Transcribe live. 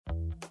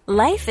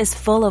Life is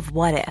full of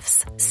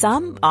what-ifs.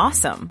 Some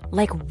awesome,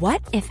 like what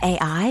if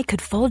AI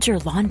could fold your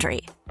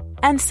laundry?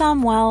 And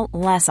some, well,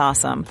 less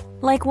awesome,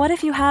 like what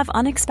if you have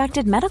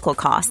unexpected medical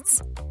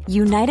costs?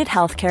 United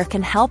Healthcare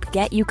can help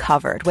get you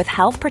covered with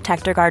Health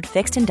Protector Guard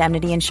fixed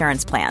indemnity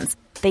insurance plans.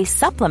 They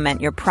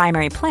supplement your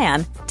primary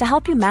plan to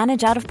help you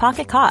manage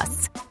out-of-pocket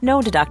costs.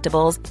 No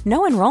deductibles,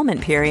 no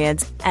enrollment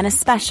periods, and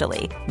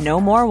especially no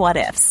more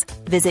what-ifs.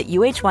 Visit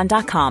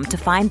uh1.com to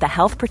find the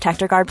Health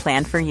Protector Guard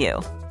plan for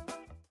you.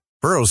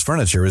 Burrow's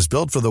furniture is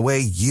built for the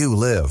way you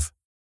live.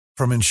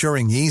 From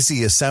ensuring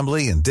easy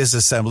assembly and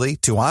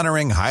disassembly to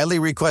honoring highly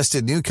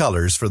requested new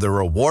colors for their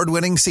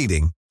award-winning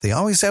seating, they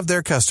always have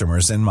their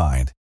customers in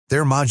mind.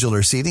 Their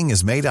modular seating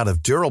is made out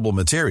of durable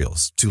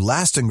materials to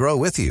last and grow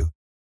with you.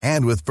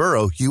 And with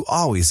Burrow, you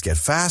always get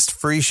fast,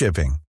 free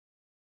shipping.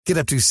 Get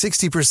up to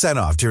 60%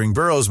 off during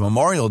Burrow's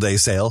Memorial Day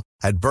sale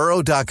at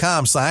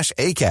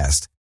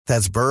burrow.com/ACAST.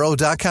 That's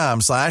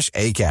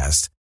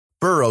burrow.com/ACAST.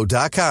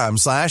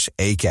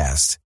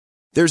 burrow.com/ACAST.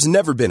 There's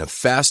never been a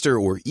faster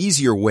or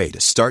easier way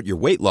to start your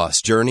weight loss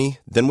journey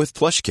than with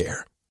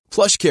PlushCare.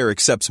 PlushCare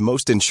accepts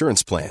most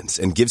insurance plans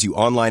and gives you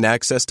online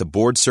access to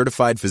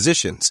board-certified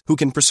physicians who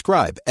can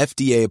prescribe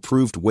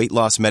FDA-approved weight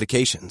loss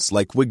medications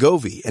like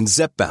Wegovy and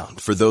Zepbound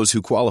for those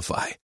who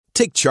qualify.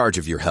 Take charge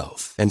of your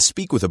health and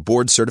speak with a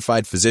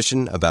board-certified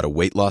physician about a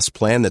weight loss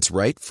plan that's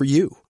right for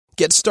you.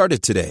 Get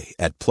started today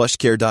at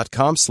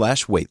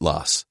plushcare.com/weight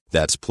loss.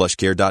 That's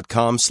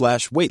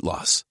plushcare.com/weight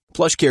loss.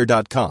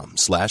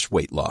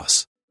 plushcare.com/weight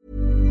loss.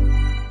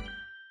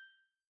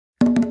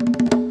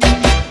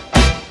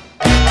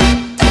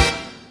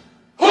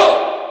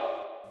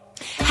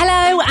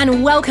 Hello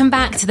and welcome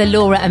back to the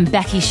Laura and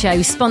Becky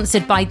Show,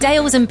 sponsored by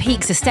Dales and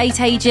Peaks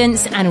Estate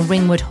Agents and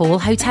Ringwood Hall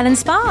Hotel and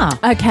Spa.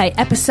 Okay,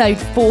 episode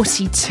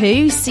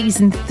 42,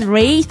 season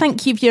 3.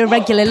 Thank you if you're a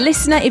regular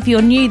listener. If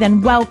you're new,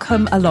 then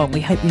welcome along. We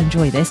hope you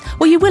enjoy this.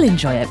 Well, you will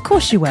enjoy it. Of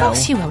course you will. Of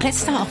course you will. Let's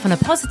start off on a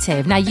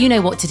positive. Now, you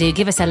know what to do.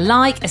 Give us a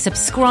like, a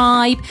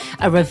subscribe,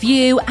 a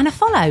review and a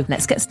follow.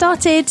 Let's get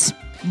started.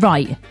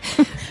 Right.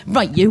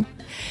 Right, you.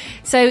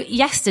 So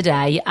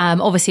yesterday,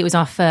 obviously it was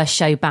our first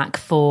show back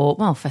for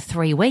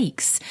 3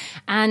 weeks.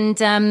 And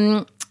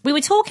we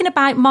were talking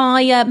about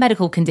my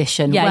medical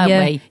condition, weren't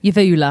we?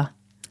 Uvula.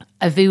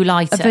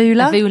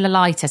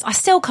 Avulitis. I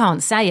still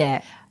can't say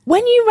it.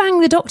 When you rang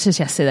the doctors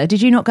yesterday,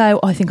 did you not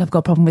go, I think I've got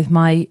a problem with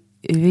my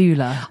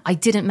uvula? I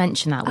didn't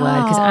mention that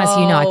word because, as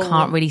you know, I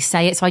can't really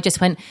say it. So I just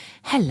went,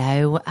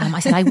 hello. I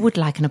said, I would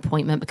like an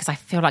appointment because I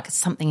feel like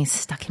something is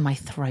stuck in my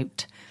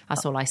throat.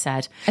 That's all I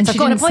said. And so she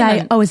didn't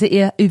say, is it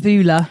your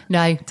uvula?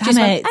 No. Damn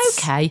it.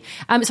 Okay.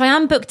 So I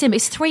am booked in, but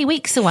it's 3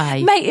 weeks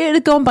away. Mate, it'll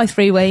have gone by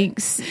 3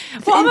 weeks.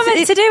 What am I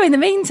meant to do in the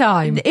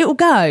meantime? It'll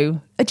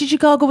go. Did you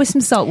gargle with some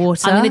salt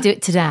water? I'm going to do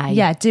it today.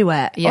 Yeah, do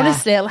it. Yeah.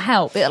 Honestly, it'll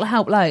help. It'll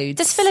help loads.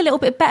 Just feel a little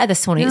bit better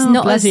this morning. It's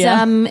not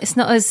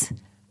as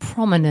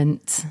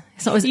prominent.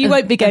 It's not as you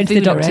won't be going to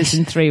the doctors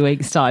in 3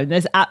 weeks' time.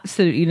 There's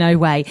absolutely no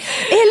way.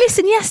 Here,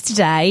 listen,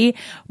 yesterday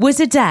was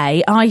a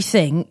day, I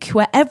think,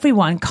 where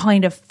everyone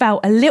kind of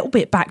felt a little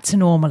bit back to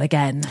normal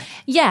again.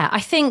 Yeah,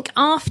 I think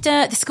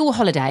after the school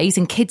holidays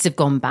and kids have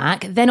gone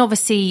back, then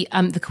obviously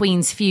the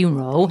Queen's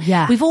funeral,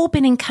 we've all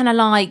been in kind of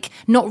like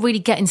not really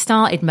getting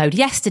started mode.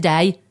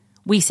 Yesterday,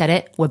 we said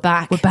it, we're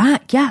back. We're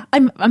back, yeah. I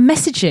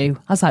messaged you.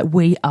 I was like,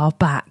 we are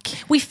back.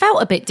 We felt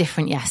a bit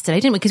different yesterday,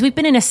 didn't we? Because we've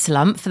been in a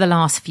slump for the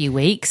last few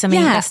weeks. I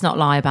mean, let's not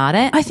lie about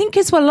it. I think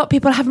as well, a lot of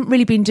people haven't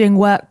really been doing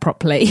work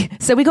properly.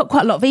 So we got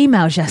quite a lot of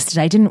emails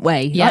yesterday, didn't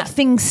we? Yeah. Like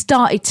things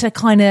started to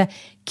kind of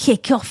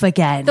kick off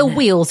again. The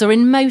wheels are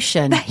in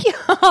motion. They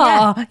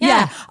are.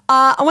 Yeah.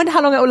 I wonder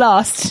how long it will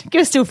last. Give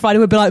us till Friday,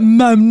 we'll be like,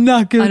 Mum,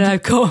 knackered. I know,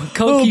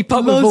 can't keep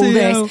up with all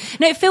this.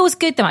 No, it feels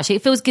good though, actually.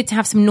 It feels good to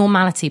have some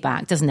normality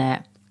back, doesn't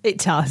it? It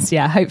does,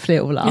 yeah. Hopefully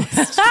it will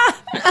last.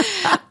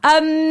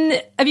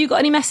 Have you got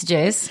any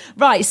messages?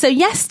 Right, so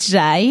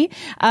yesterday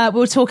we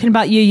were talking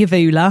about your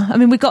uvula. I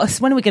mean, when are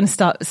we going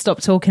to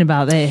stop talking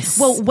about this?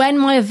 Well, when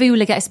my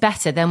uvula gets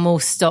better, then we'll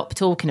stop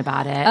talking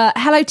about it.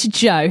 Hello to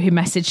Joe, who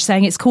messaged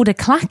saying it's called a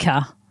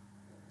clacker.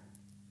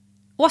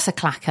 What's a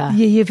clacker?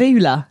 Your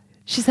uvula.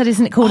 She said,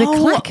 isn't it called a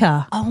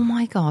clacker? Oh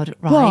my God,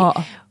 right. What?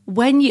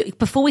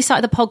 Before we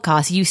started the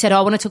podcast, you said, I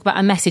want to talk about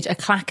a message, a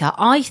clacker.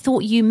 I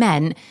thought you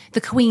meant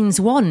the Queen's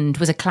wand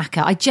was a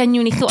clacker. I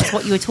genuinely thought that's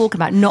what you were talking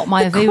about, not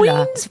my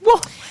uvula. Queen's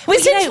wand? When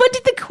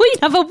did the Queen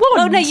have a wand?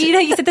 Oh, no,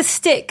 you said the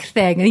stick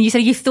thing, and you said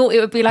you thought it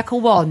would be like a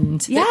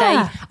wand. Yeah.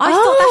 I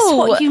thought that's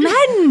what you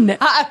meant.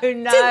 Oh,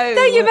 no.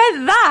 No, you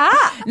meant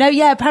that. No,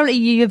 yeah, apparently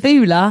your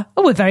uvula,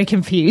 we're very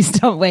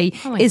confused, aren't we?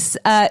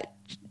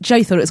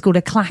 Joe thought it was called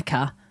a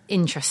clacker.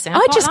 Interesting.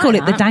 I just call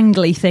it the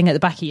dangly thing at the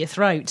back of your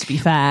throat, to be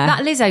fair. That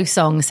Lizzo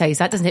song says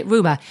that, doesn't it?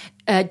 Rumour,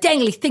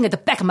 dangly thing at the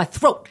back of my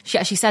throat. She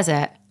actually says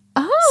it.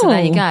 Oh. So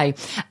there you go.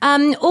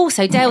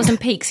 Also, Dales and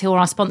Peaks, who are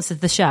our sponsors of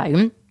the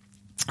show,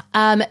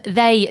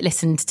 they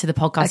listened to the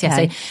podcast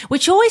yesterday,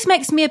 which always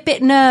makes me a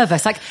bit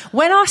nervous. Like,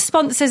 when our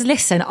sponsors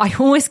listen, I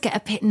always get a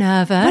bit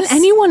nervous. When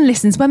anyone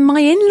listens, when my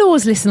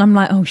in-laws listen, I'm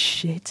like, oh,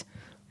 shit.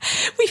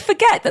 We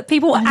forget that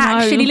people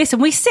actually listen.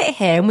 We sit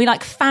here and we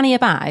like fanny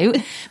about,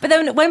 but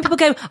then when people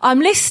go, I'm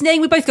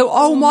listening, we both go,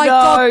 oh my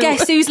God,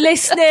 guess who's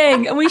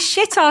listening? And we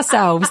shit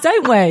ourselves,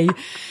 don't we?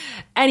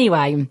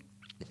 Anyway,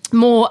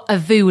 more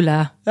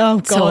Avula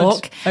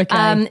talk.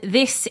 Okay.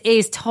 This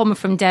is Tom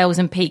from Dales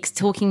and Peaks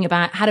talking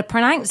about how to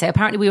pronounce it.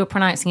 Apparently we were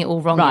pronouncing it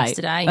all wrong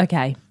yesterday.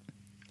 Okay.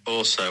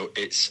 Also,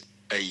 it's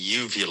a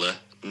uvula,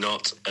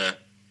 not a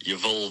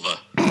uvulva.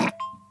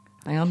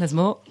 Hang on, there's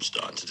more. I'm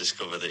starting to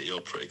discover that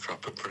you're pretty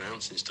crap at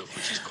pronouncing stuff,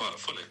 which is quite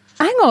funny.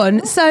 Hang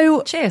on.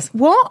 So, cheers.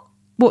 What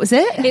was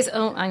it? It's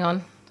hang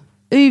on.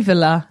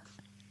 Uvula.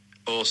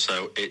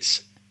 Also,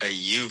 it's a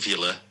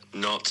uvula,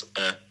 not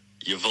a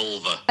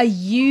uvulva. A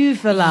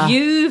uvula.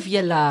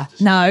 Uvula.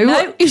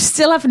 No, you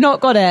still have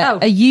not got it. Oh.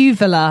 A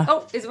uvula.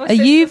 Oh, is it a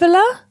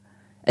uvula?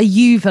 A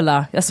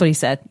uvula. That's what he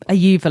said. A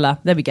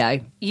uvula. There we go.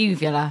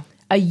 Uvula.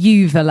 A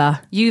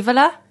uvula.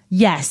 Uvula?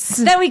 Yes.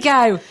 There we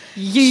go.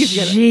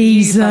 Uvula.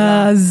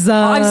 Jesus.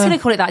 I'm just going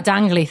to call it that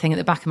dangly thing at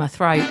the back of my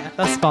throat.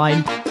 That's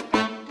fine.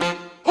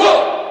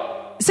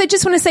 So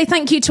just want to say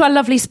thank you to our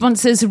lovely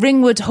sponsors,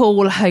 Ringwood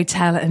Hall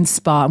Hotel and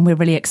Spa. And we're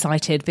really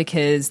excited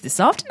because this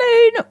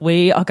afternoon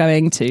we are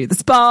going to the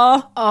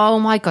spa. Oh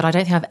my God, I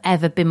don't think I've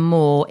ever been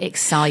more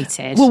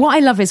excited. Well, what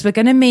I love is we're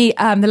going to meet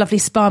the lovely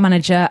spa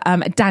manager,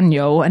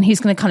 Daniel, and he's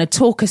going to kind of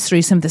talk us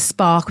through some of the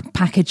spa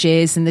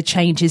packages and the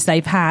changes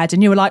they've had.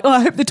 And you were like, oh,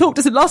 I hope the talk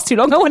doesn't last too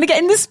long. I want to get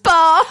in the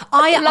spa.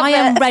 I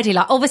am ready.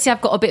 Like, obviously,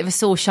 I've got a bit of a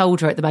sore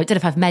shoulder at the moment. I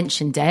don't know if I've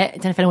mentioned it. I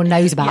don't know if anyone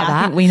knows about that.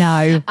 I think we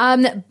know.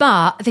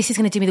 But this is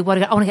going to do me the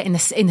word. I want to get in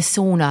the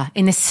sauna,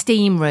 in the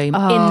steam room,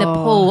 in the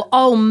pool.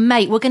 Oh,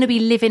 mate, we're going to be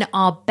living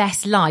our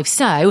best life.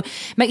 So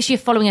make sure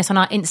you're following us on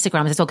our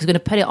Instagrams as well, because we're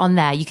going to put it on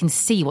there. You can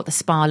see what the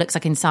spa looks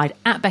like inside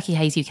at Becky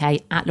Hayes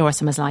UK, at Laura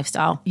Summers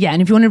Lifestyle. Yeah,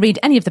 and if you want to read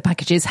any of the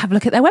packages, have a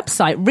look at their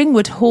website,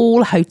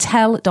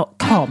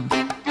 ringwoodhallhotel.com.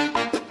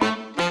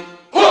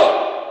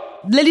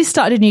 Lily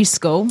started a new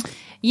school.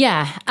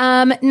 Yeah.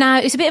 Now,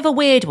 it's a bit of a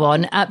weird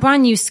one.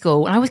 Brand new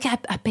school. And I always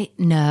get a bit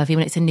nervy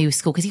when it's a new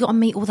school because you got to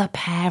meet all the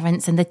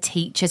parents and the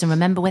teachers and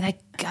remember where they're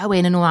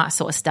going and all that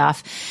sort of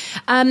stuff.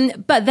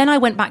 But then I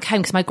went back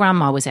home because my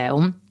grandma was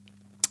ill.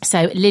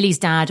 So Lily's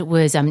dad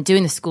was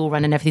doing the school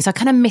run and everything. So I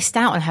kind of missed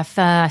out on her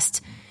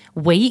first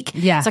week.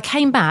 Yeah. So I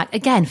came back,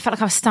 again, felt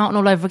like I was starting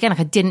all over again. Like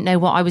I didn't know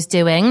what I was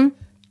doing.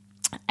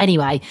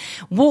 Anyway,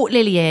 walked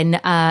Lily in,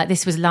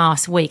 this was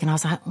last week, and I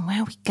was like,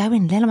 where are we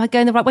going, Lil? Am I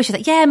going the right way? She's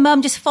like, yeah,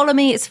 Mum, just follow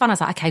me, it's fun. I was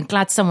like, okay, I'm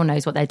glad someone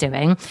knows what they're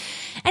doing.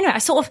 Anyway, I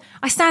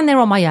stand there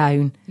on my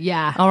own.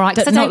 Yeah. All right.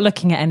 Not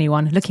looking at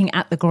anyone, looking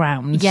at the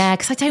ground. Yeah,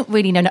 because I don't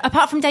really know.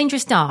 Apart from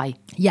Dangerous Di.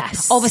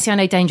 Yes. Obviously, I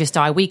know Dangerous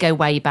Di. We go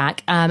way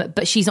back.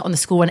 But she's not on the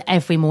school run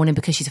every morning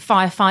because she's a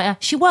firefighter.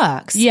 She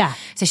works. Yeah.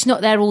 So she's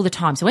not there all the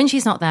time. So when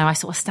she's not there, I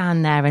sort of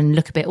stand there and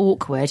look a bit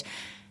awkward.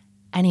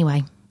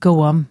 Anyway. Go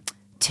on.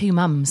 2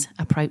 mums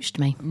approached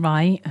me.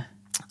 Right.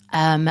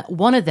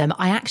 One of them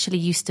I actually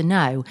used to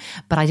know,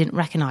 but I didn't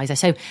recognise her.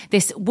 So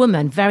this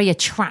woman, very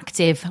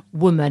attractive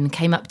woman,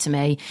 came up to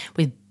me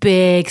with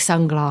big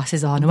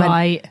sunglasses on.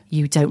 Right. Went,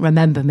 you don't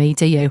remember me,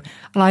 do you?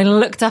 And I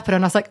looked up at her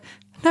and I was like,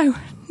 no,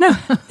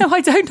 I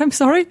don't. I'm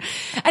sorry.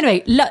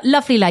 Anyway,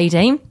 lovely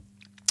lady.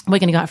 We're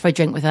going to go out for a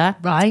drink with her.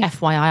 Right.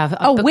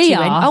 FYI. We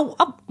are?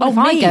 If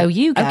I go,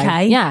 you go.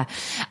 Okay. Yeah.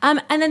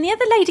 And then the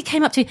other lady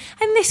came up to me,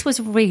 and this was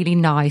really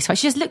nice. Right?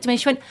 She just looked at me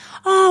and she went,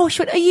 are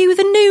you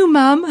the new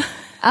mum?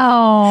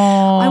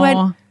 Oh. I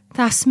went,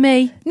 that's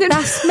me.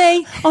 That's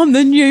me. I'm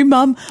the new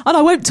mum, and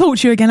I won't talk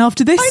to you again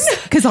after this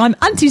because I'm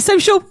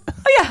antisocial.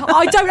 Oh, yeah,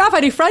 I don't have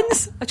any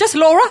friends. Just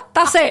Laura.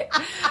 That's it.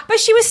 But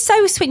she was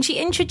so sweet. She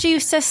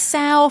introduced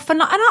herself,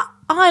 and I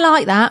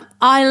like that.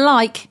 I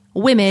like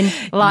women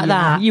like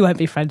that. You won't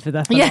be friends with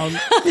her for long.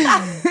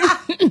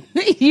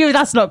 Yeah.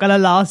 That's not going to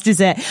last, is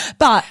it?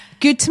 But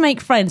good to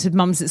make friends with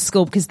mums at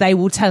school because they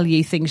will tell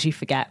you things you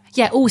forget.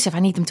 Yeah, also if I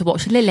need them to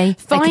watch Lily,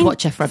 they can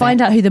watch her for a bit.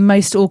 Find out who the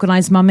most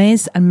organised mum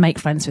is and make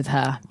friends with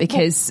her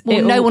because...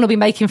 Well, no one will be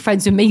making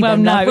friends with me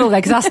then, will they?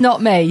 Because that's not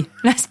me.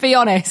 Let's be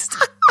honest.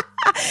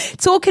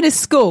 Talking of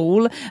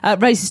school,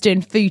 Rose is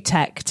doing food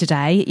tech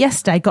today.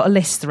 Yesterday, got a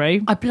list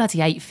through. I bloody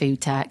hate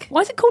food tech.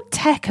 Why is it called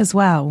tech as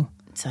well?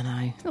 I don't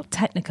know. It's not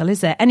technical,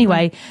 is it?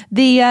 Anyway,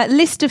 the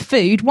list of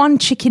food, 1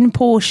 chicken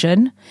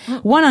portion,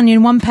 1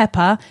 onion, 1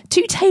 pepper,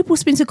 2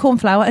 tablespoons of corn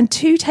flour and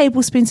 2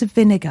 tablespoons of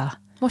vinegar.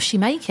 What's she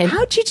making?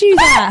 How'd you do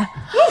that?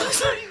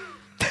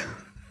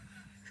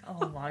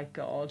 Oh my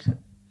God.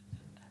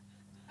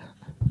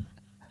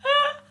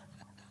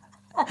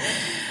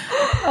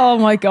 Oh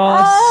my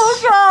God.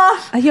 Oh God.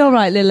 Are you all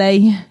right,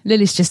 Lily?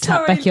 Lily's just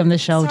tapped Sorry. Becky on the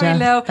shoulder. Sorry,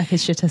 Lil.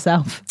 Becky's shit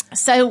herself.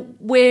 So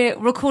we're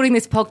recording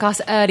this podcast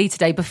early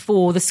today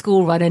before the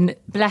school run, and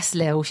bless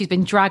Lil, she's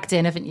been dragged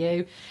in, haven't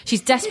you?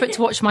 She's desperate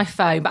to watch my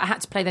phone, but I had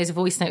to play those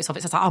voice notes of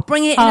it. So I was like, I'll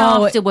bring it in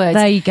afterwards.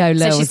 There you go,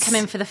 Lil. So she's come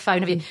in for the phone.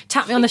 Have you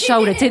tapped me on the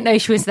shoulder? Didn't know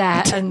she was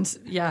there, and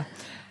yeah.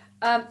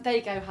 There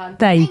you go, hun.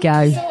 There you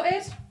go.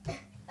 Sorted.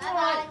 All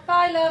right,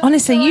 bye, love.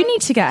 Honestly, you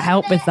need to get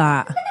help with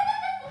that.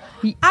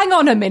 Hang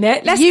on a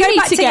minute. Let's You go need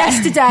back to to get-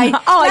 yesterday.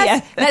 Oh,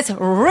 yeah. Let's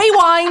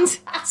rewind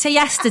to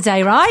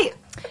yesterday, right?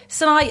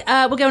 So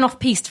we're going off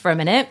piste for a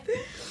minute.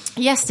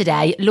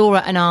 Yesterday,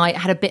 Laura and I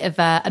had a bit of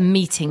a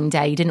meeting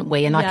day, didn't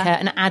we? And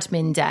an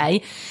admin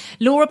day.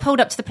 Laura pulled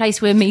up to the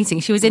place we were meeting.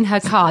 She was in her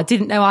car,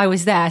 didn't know I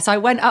was there. So I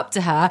went up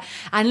to her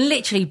and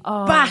literally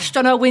bashed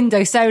on her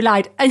window so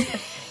loud. And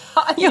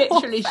I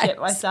literally shit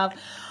myself.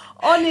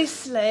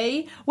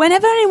 Honestly,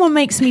 whenever anyone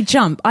makes me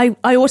jump, I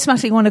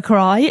automatically want to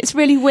cry. It's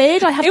really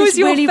weird. I have It was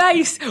your really...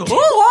 face.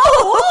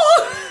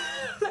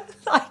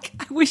 Like,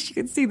 I wish you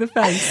could see the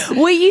face.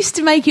 We used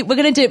to make it, we're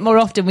going to do it more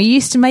often. We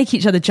used to make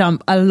each other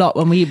jump a lot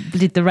when we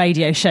did the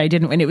radio show,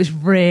 didn't we? And it was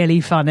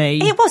really funny.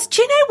 It was.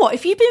 Do you know what?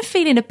 If you've been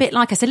feeling a bit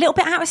like us, a little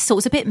bit out of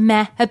sorts, a bit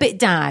meh, a bit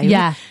down.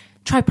 Yeah.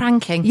 Try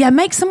pranking. Yeah,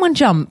 make someone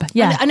jump.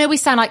 Yeah. I know we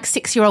sound like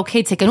 6-year-old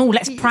kids here going,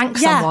 let's prank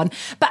someone.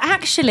 But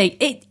actually,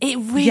 it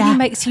really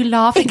makes you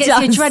laugh. It gets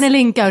your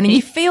adrenaline going and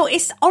you feel,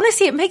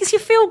 it makes you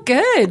feel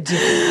good.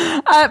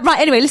 Right,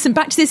 anyway, listen,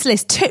 back to this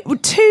list.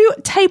 2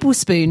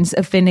 tablespoons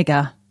of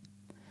vinegar.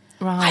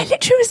 Right. I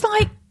literally was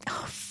like,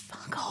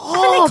 fuck off.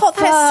 Haven't they got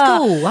that at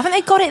school? Haven't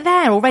they got it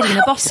there already in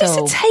a bottle?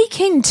 Supposed to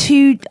take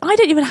into... I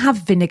don't even have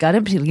vinegar. I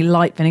don't particularly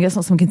like vinegar. It's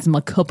not something that's in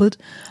my cupboard.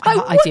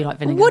 I do like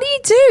vinegar. What do you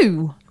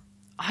do?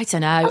 I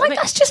don't know. I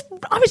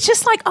was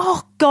just like,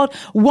 oh God,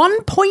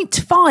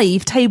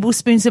 1.5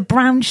 tablespoons of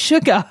brown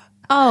sugar.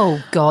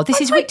 Oh God, this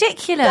is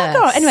ridiculous.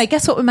 Anyway,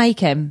 guess what we're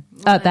making?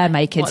 They're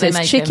making. So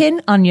it's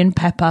chicken, onion,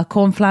 pepper,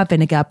 corn flour,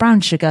 vinegar, brown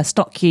sugar,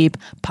 stock cube,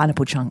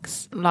 pineapple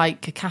chunks.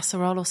 Like a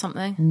casserole or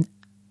something?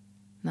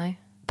 No?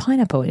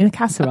 Pineapple in a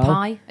casserole? A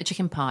pie? A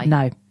chicken pie?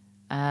 No.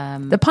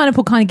 The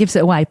pineapple kind of gives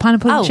it away.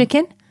 Pineapple and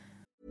chicken?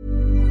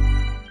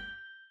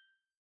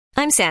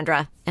 I'm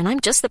Sandra, and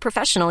I'm just the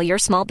professional your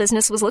small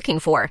business was looking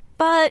for.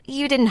 But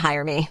you didn't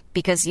hire me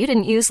because you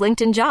didn't use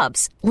LinkedIn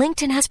Jobs.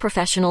 LinkedIn has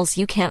professionals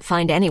you can't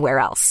find anywhere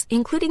else,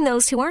 including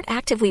those who aren't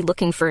actively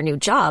looking for a new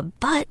job,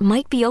 but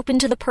might be open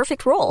to the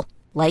perfect role,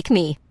 like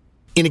me.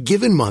 In a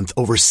given month,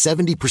 over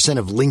 70%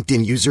 of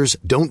LinkedIn users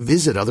don't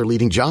visit other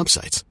leading job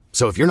sites.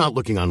 So if you're not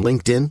looking on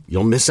LinkedIn,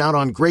 you'll miss out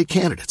on great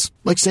candidates,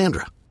 like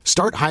Sandra.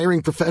 Start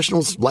hiring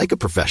professionals like a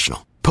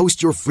professional.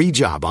 Post your free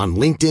job on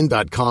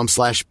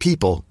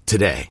linkedin.com/people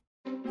today.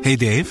 Hey,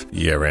 Dave.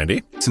 Yeah,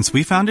 Randy. Since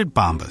we founded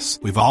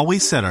Bombas, we've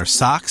always said our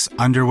socks,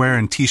 underwear,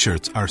 and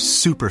T-shirts are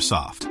super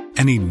soft.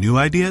 Any new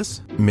ideas?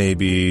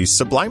 Maybe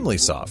sublimely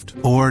soft.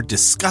 Or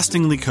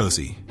disgustingly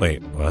cozy.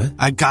 Wait, what?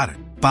 I got it.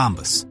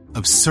 Bombas.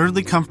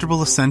 Absurdly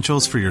comfortable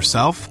essentials for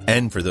yourself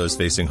and for those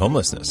facing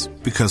homelessness.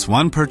 Because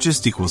one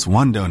purchased equals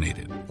one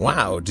donated.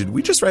 Wow, did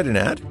we just write an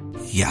ad?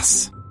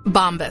 Yes.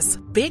 Bombas.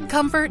 Big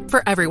comfort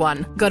for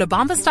everyone. Go to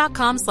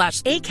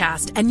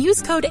bombas.com/ACAST and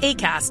use code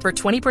ACAST for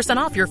 20%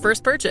 off your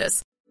first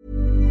purchase.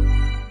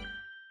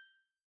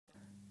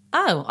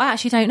 Oh, I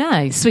actually don't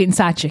know. Sweet and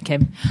sour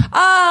chicken.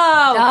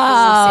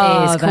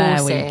 Oh, of course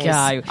there we it is.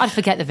 go. I'd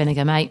forget the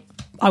vinegar, mate.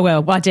 I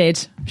will. I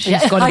did.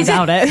 She's gone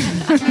without it.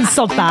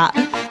 Sod that.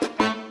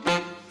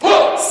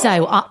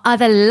 So our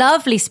other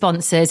lovely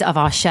sponsors of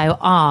our show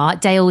are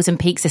Dales and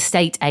Peaks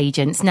Estate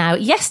Agents. Now,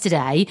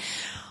 yesterday,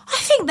 I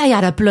think they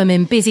had a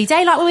blooming busy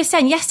day. Like we were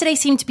saying, yesterday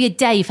seemed to be a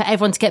day for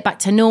everyone to get back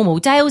to normal.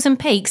 Dales and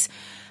Peaks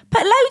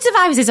put loads of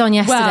houses on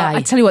yesterday. Well,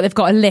 I tell you what, they've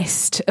got a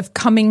list of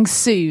coming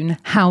soon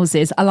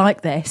houses. I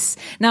like this.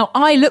 Now,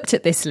 I looked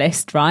at this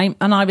list, right?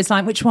 And I was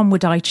like, which one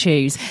would I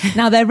choose?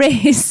 Now,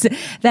 there's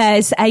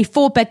a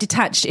 4-bed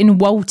detached in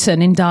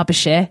Walton in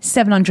Derbyshire,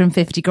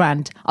 750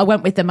 grand. I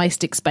went with the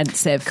most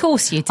expensive. Of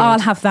course you did. I'll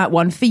have that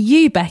one. For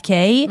you,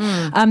 Becky,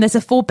 there's a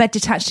 4-bed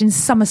detached in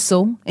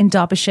Summersall in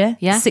Derbyshire,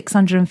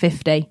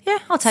 650. Yeah,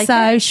 I'll take it.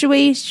 So, should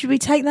we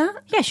take that?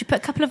 Yeah, should we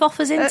put a couple of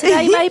offers in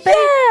today, maybe?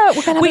 Yeah,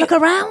 we're going to have a look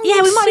around.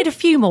 Yeah, we might need a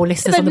few more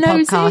listeners on the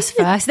podcast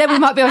first, then we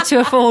might be able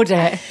to afford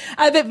it.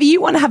 But if you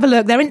want to have a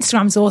look, their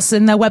Instagram's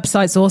awesome, their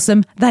website's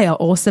awesome, they are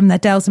awesome. They're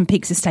Dales and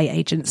Peaks Estate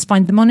Agents.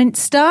 Find them on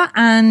Insta,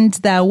 and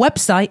their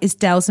website is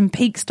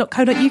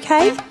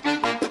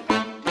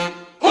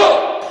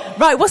dalesandpeaks.co.uk.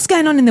 Right, what's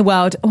going on in the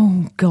world?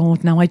 Oh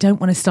God, no, I don't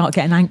want to start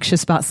getting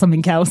anxious about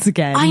something else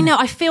again. I know,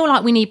 I feel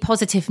like we need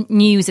positive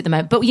news at the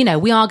moment, but we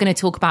are going to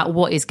talk about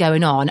what is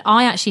going on.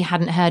 I actually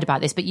hadn't heard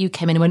about this, but you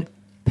came in and went,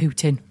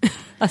 Putin.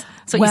 That's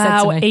what you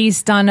said to me.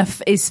 He's done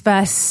his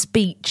first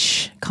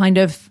speech,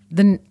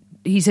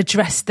 he's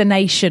addressed the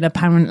nation,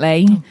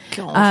 apparently,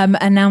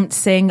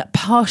 announcing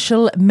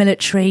partial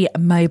military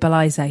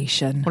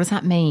mobilisation. What does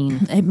that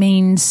mean? It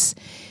means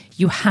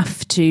you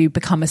have to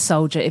become a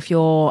soldier if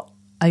you're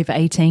over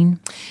 18.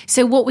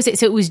 So what was it?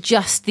 So it was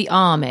just the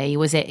army?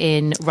 Was it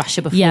in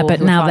Russia before? Yeah,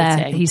 but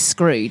now he's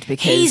screwed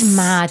because... He's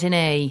mad, isn't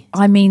he?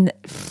 I mean...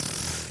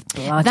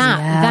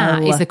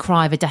 That is the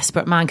cry of a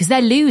desperate man, because they're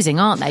losing,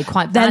 aren't they?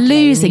 Quite badly. They're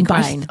losing,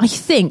 but I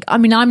think. I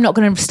mean, I'm not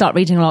going to start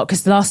reading a lot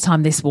because the last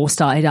time this war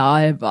started,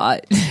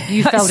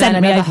 you fell down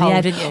another hole,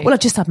 didn't you? Well, I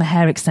just had my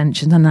hair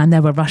extensions and then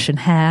there were Russian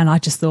hair, and I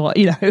just thought,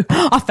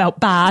 I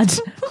felt bad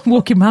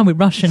walking around with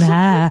Russian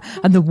hair,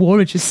 and the war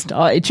had just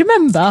started. Do you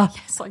remember?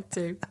 Yes, I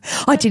do.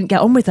 I didn't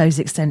get on with those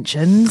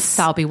extensions.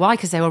 That'll be why,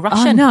 because they were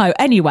Russian. I know.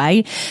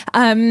 Anyway,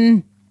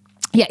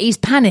 Yeah, he's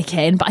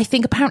panicking, but I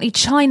think apparently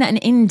China and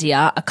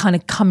India are kind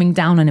of coming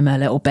down on him a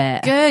little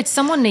bit. Good,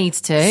 someone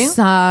needs to.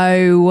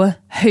 So,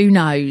 who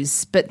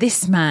knows? But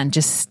this man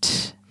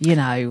just,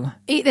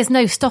 There's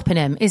no stopping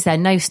him, is there?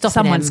 No stopping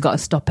him. Someone's got to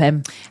stop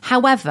him.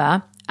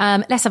 However,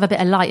 let's have a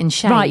bit of light and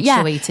shade,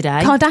 shall we,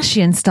 today?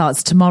 Kardashian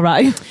starts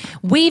tomorrow.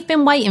 We've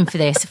been waiting for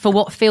this for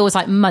what feels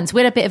like months.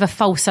 We had a bit of a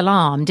false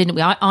alarm, didn't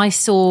we? I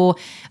saw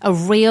a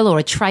reel or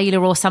a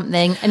trailer or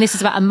something, and this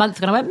was about a month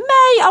ago, and I went,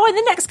 May,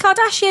 the next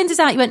Kardashians is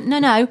out. You went, no,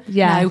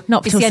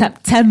 not till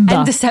September.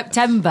 End of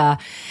September.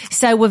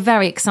 So we're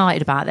very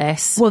excited about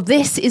this. Well,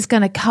 this is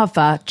going to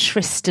cover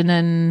Tristan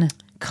and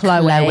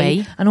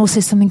Chloe, and also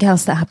something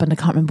else that happened. I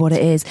can't remember what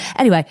it is.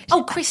 Anyway,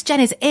 Kris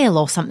Jenner's ill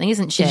or something,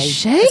 isn't she? Is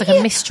she? It's like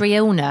a mystery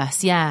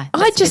illness. Yeah,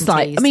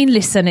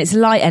 listen, it's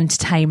light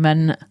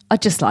entertainment. I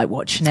just like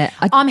watching it.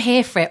 I'm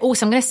here for it.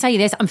 Also, I'm going to say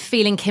this: I'm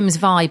feeling Kim's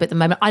vibe at the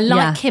moment. I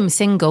like Kim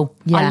single.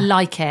 Yeah. I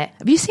like it.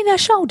 Have you seen her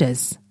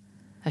shoulders?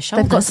 Her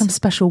shoulders. They've got some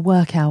special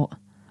workout.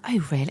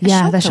 Oh, really?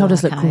 Yeah, their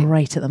shoulders look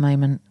great at the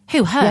moment.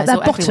 Who, hers? Yeah, their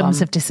bottoms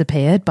have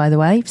disappeared. By the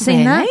way, have you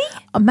seen that?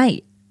 Oh,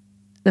 mate,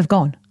 they've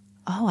gone.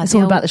 Oh, it's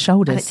all about the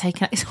shoulders. It's all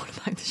about the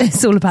shoulders.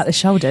 It's all about the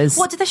shoulders.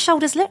 What do the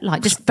shoulders look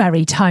like? Just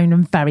very toned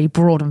and very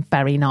broad and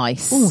very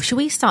nice. Oh, should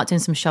we start doing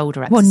some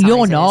shoulder exercises? Well,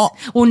 you're not.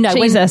 Well, no.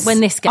 Jesus. When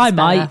this gets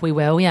better, we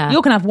will. Yeah,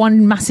 you're gonna have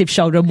one massive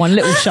shoulder and one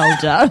little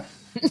shoulder.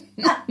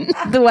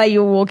 The way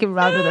you're walking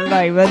around at the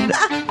moment.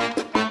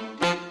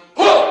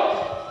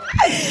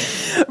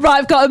 Right,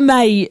 I've got a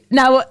mate.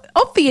 Now,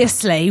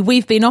 obviously,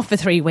 we've been off for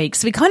 3 weeks.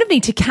 So we kind of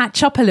need to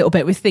catch up a little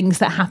bit with things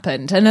that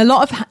happened. And a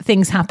lot of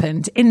things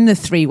happened in the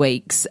 3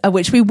 weeks,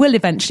 which we will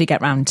eventually get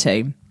round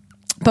to.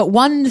 But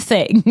one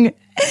thing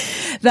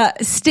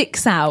that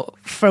sticks out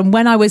from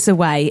when I was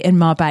away in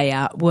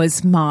Marbella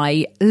was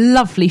my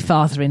lovely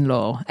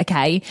father-in-law.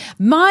 Okay,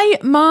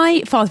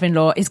 my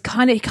father-in-law is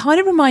kind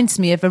of reminds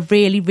me of a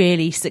really,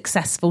 really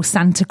successful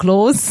Santa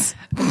Claus.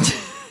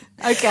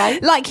 Okay.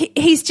 Like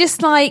he's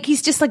just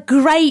a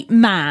great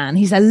man.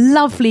 He's a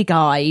lovely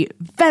guy,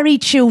 very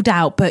chilled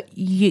out, but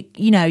he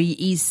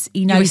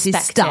knows his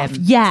stuff.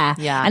 Him.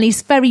 Yeah. And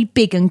he's very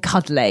big and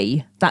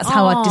cuddly. That's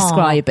how I'd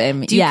describe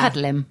him. Do you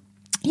cuddle him?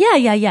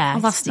 Yeah.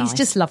 Oh, that's nice. He's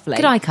just lovely.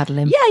 Could I cuddle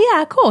him?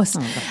 Yeah, of course.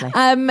 Oh,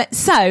 lovely.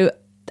 So,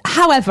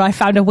 however, I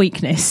found a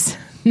weakness.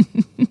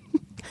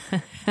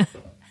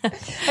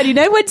 And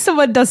when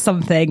someone does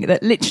something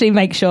that literally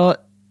makes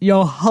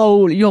you're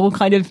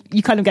kind of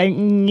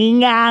going,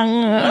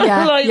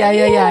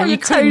 yeah. You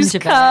toes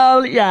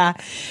curl, yeah.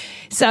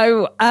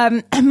 So,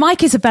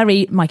 Mike is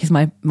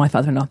my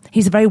father-in-law.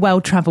 He's a very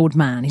well-travelled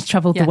man. He's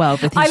travelled the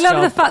world with his job. I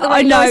love the fact that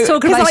when I was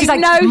talking about it, she's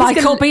like,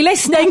 Mike will be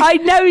listening. I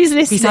know he's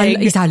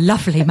listening. He's a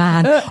lovely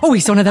man. Oh,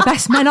 he's one of the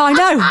best men I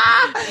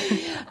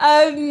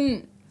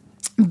know.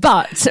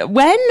 But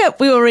when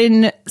we were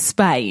in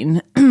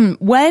Spain,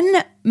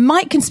 when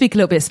Mike can speak a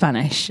little bit of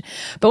Spanish,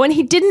 but when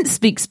he didn't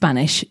speak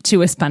Spanish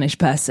to a Spanish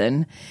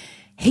person,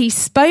 he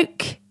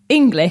spoke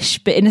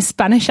English, but in a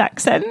Spanish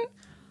accent.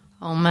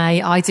 Oh,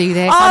 mate, I do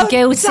this. I'm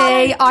guilty.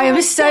 I am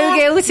so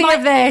guilty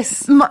of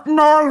this. I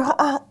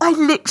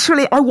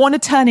want to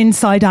turn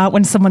inside out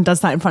when someone does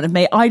that in front of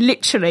me.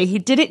 He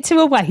did it to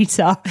a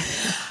waiter.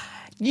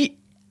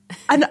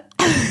 And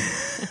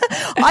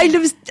I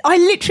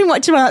literally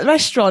went to a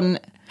restaurant.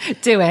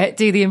 Do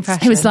the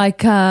impression. He was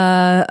like,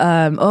 hello,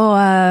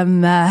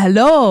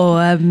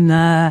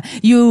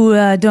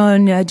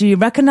 do you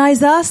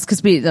recognize us?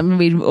 Because we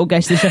all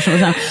go to this restaurant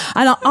now.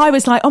 And I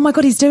was like, oh my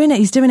God, he's doing it.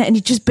 And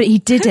he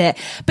did it.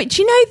 But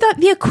do you know that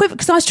the equivalent,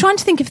 because I was trying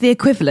to think of the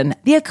equivalent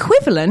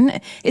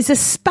is a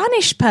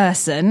Spanish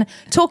person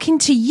talking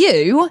to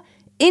you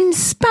in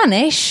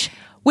Spanish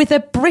with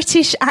a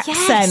British accent.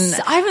 Yes,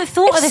 I haven't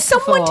thought of this before.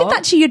 If someone did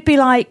that to you, you'd be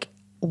like,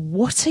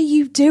 what are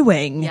you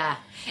doing? Yeah.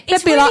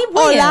 It's really like,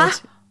 weird.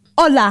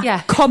 Hola,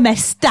 yeah. ¿Cómo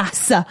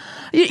estás?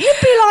 You'd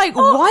be like,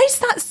 why is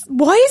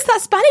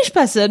that Spanish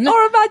person?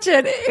 Or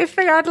imagine if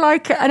they had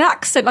like an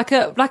accent, like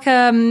a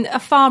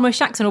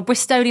farmerish accent or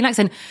Bristolian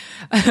accent.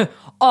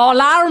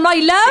 Hola, my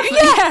love.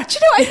 Yeah, do you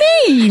know what I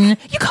mean?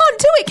 You can't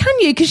do it, can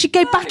you? Because you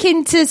go back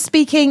into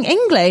speaking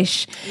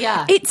English.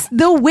 Yeah. It's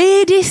the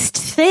weirdest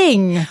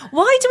thing.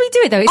 Why do we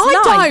do it though? It's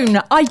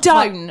I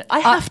don't. I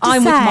have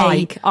to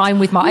say. I'm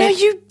with Mike. No,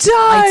 you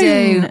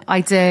don't.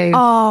 I do.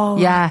 Oh,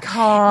 yeah.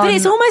 God. But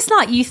it's almost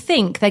like you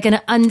think they're going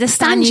to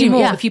understand you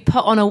more if you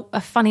put on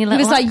a funny little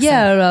accent. He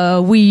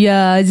was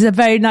like, it's a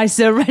very nice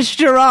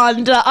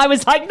restaurant. I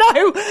was like,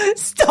 no,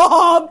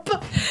 stop.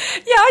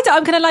 Yeah,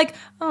 I'm kind of like,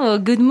 oh,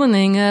 good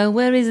morning.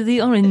 Where is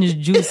the orange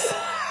juice?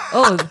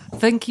 Oh,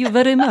 thank you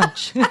very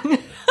much. Now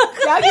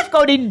you've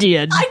gone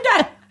Indian. I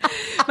know.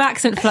 My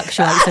accent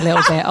fluctuates a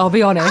little bit, I'll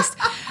be honest.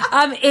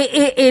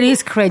 It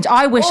is cringe.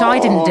 I wish I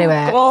didn't do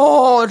it.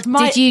 God,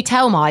 did you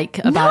tell Mike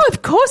about No,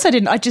 of course I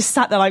didn't. I just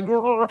sat there like,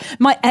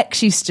 my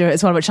ex used to do it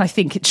as well, which I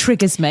think it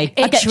triggers me.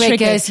 I get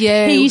triggers triggered.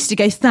 you. He used to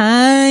go,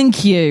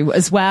 thank you,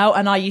 as well.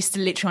 And I used to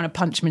literally want to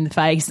punch him in the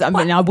face. I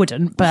mean, I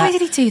wouldn't, but why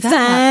did he do that?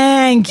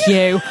 Thank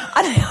you.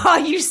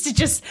 I used to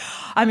just...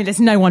 I mean, there's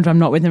no wonder I'm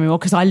not with him anymore,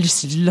 because I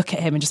just look at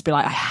him and just be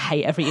like, I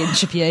hate every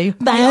inch of you.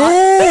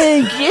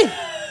 Thank you.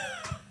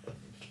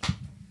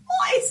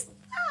 What is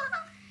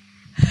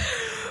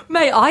that?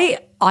 Mate,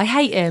 I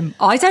hate him.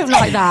 I don't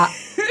like that.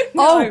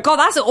 No. Oh, God,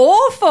 that's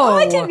awful.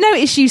 I didn't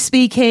notice you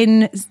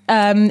speaking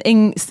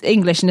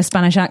English in a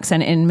Spanish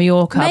accent in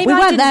Mallorca. Maybe we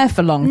weren't there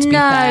for long, to be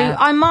fair. No,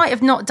 I might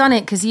have not done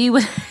it because you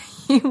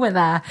were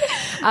there.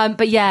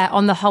 But yeah,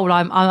 on the whole,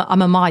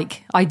 I'm a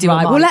Mike. I do a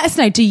Mike. Well, let us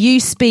know. Do you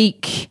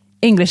speak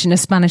English in a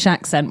Spanish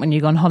accent when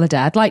you go on holiday?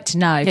 I'd like to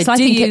know, because I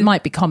think it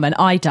might be common.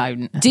 I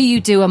don't. Do you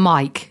do a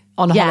Mike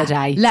on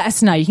holiday? Let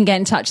us know. You can get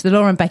in touch with the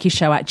Laura and Becky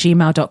Show at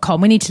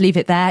gmail.com. We need to leave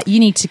it there. You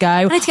need to go.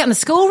 I need to get on the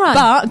school run.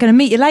 But I'm going to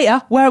meet you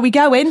later. Where are we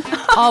going?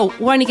 Oh,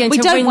 we're only going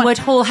to Ringwood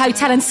Hall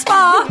Hotel and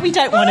Spa. We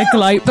don't want to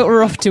gloat, but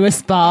we're off to a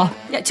spa.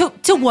 Yeah, to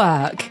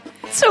work.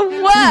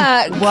 To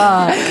work.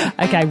 Work.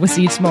 Okay, we'll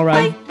see you tomorrow.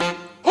 Bye.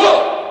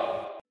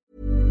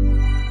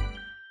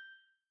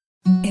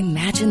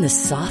 Imagine the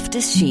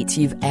softest sheets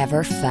you've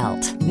ever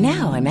felt.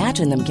 Now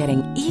imagine them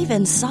getting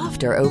even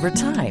softer over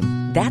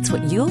time. That's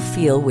what you'll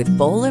feel with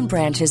Boll &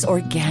 Branch's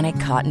organic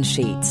cotton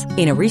sheets.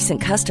 In a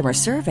recent customer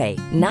survey,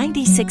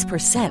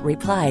 96%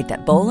 replied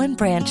that Boll &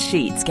 Branch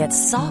sheets get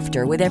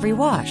softer with every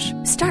wash.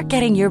 Start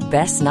getting your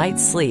best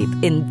night's sleep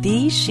in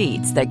these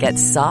sheets that get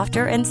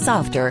softer and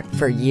softer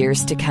for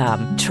years to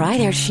come. Try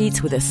their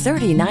sheets with a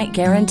 30-night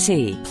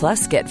guarantee.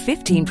 Plus, get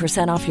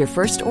 15% off your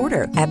first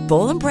order at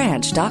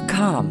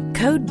bollandbranch.com.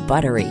 Code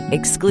BUTTERY.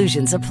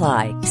 Exclusions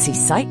apply. See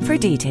site for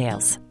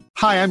details.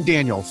 Hi, I'm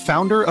Daniel,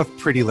 founder of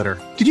Pretty Litter.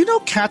 Did you know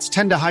cats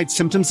tend to hide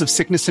symptoms of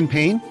sickness and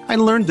pain? I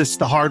learned this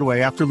the hard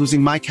way after losing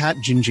my cat,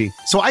 Gingy.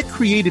 So I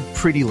created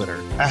Pretty Litter,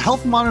 a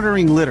health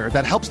monitoring litter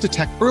that helps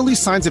detect early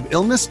signs of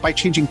illness by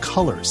changing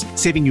colors,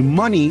 saving you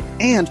money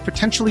and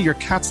potentially your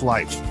cat's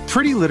life.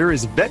 Pretty Litter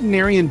is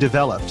veterinarian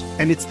developed,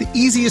 and it's the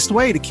easiest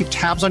way to keep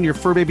tabs on your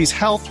fur baby's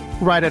health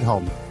right at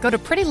home. Go to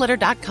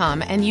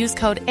prettylitter.com and use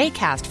code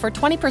ACAST for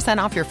 20%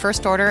 off your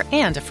first order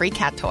and a free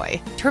cat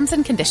toy. Terms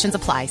and conditions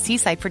apply. See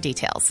site for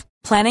details.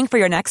 Planning for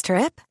your next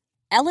trip?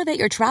 Elevate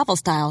your travel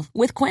style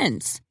with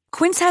Quince.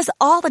 Quince has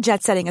all the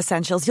jet-setting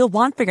essentials you'll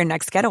want for your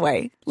next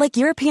getaway, like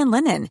European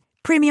linen,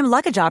 premium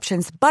luggage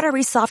options,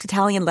 buttery soft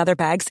Italian leather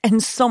bags,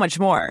 and so much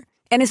more.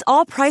 And is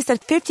all priced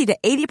at 50 to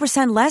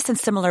 80% less than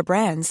similar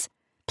brands.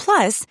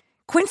 Plus,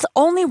 Quince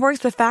only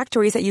works with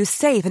factories that use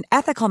safe and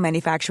ethical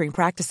manufacturing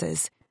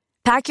practices.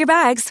 Pack your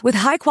bags with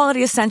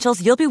high-quality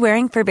essentials you'll be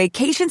wearing for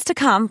vacations to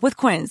come with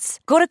Quince.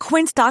 Go to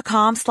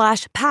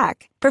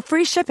quince.com/pack for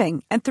free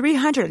shipping and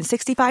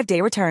 365-day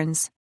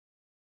returns.